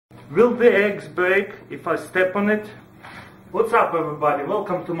Will the eggs break if I step on it? What's up, everybody?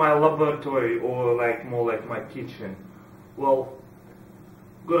 Welcome to my laboratory, or more like my kitchen. Well,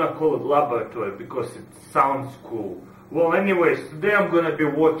 gonna call it laboratory because it sounds cool. Well, anyways, today I'm gonna be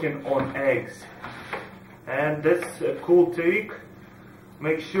working on eggs, and that's a cool trick.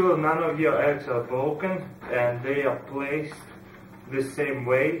 Make sure none of your eggs are broken and they are placed the same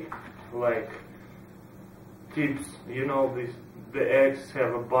way, like tips, you know, the eggs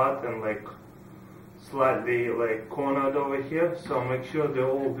have a butt and slightly cornered over here, so make sure they're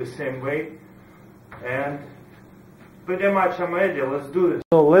all the same way. And pretty much I'm ready. Let's do this.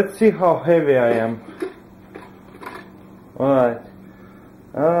 So let's see how heavy I am. Alright,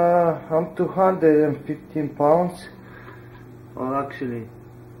 I'm 215 pounds. Well, actually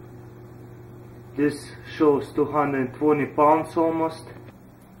this shows 220 pounds almost.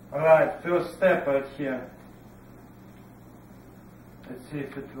 Alright, first step right here. Let's see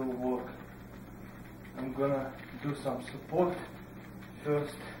if it will work. I'm gonna do some support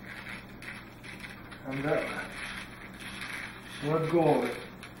first, and then let go of it.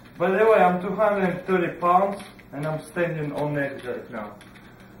 By the way, I'm 230 pounds and I'm standing on eggs right now.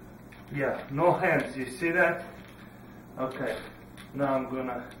 Yeah, no hands, you see that? Okay, now I'm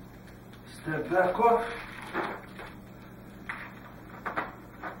gonna step back off.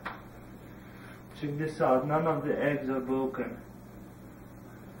 Check this out, none of the eggs are broken.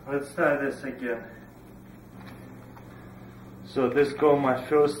 Let's try this again. So this go my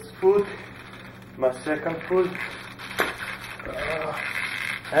first foot, my second foot,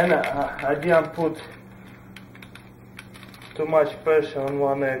 and I didn't put too much pressure on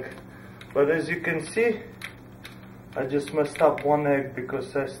one egg, but as you can see, I just messed up one egg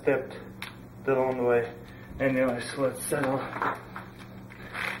because I stepped the wrong way. Anyways, let's settle.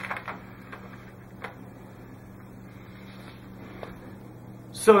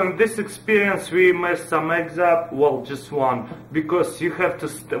 So in this experience we messed some eggs up, well, just one, because you have to,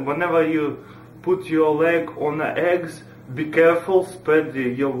 whenever you put your leg on the eggs, be careful, spread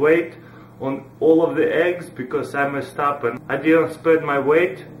your weight on all of the eggs, because I messed up and I didn't spread my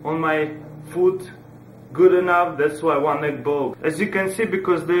weight on my foot good enough, that's why one egg broke. As you can see,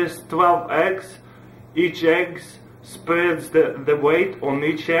 because there's 12 eggs, each egg spreads the weight on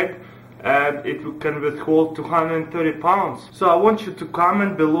each egg, and it can withhold 230 pounds. So I want you to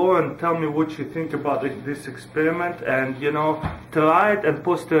comment below and tell me what you think about this experiment, and you know, try it and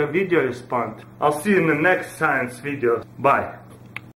post a video response. I'll see you in the next science video. Bye.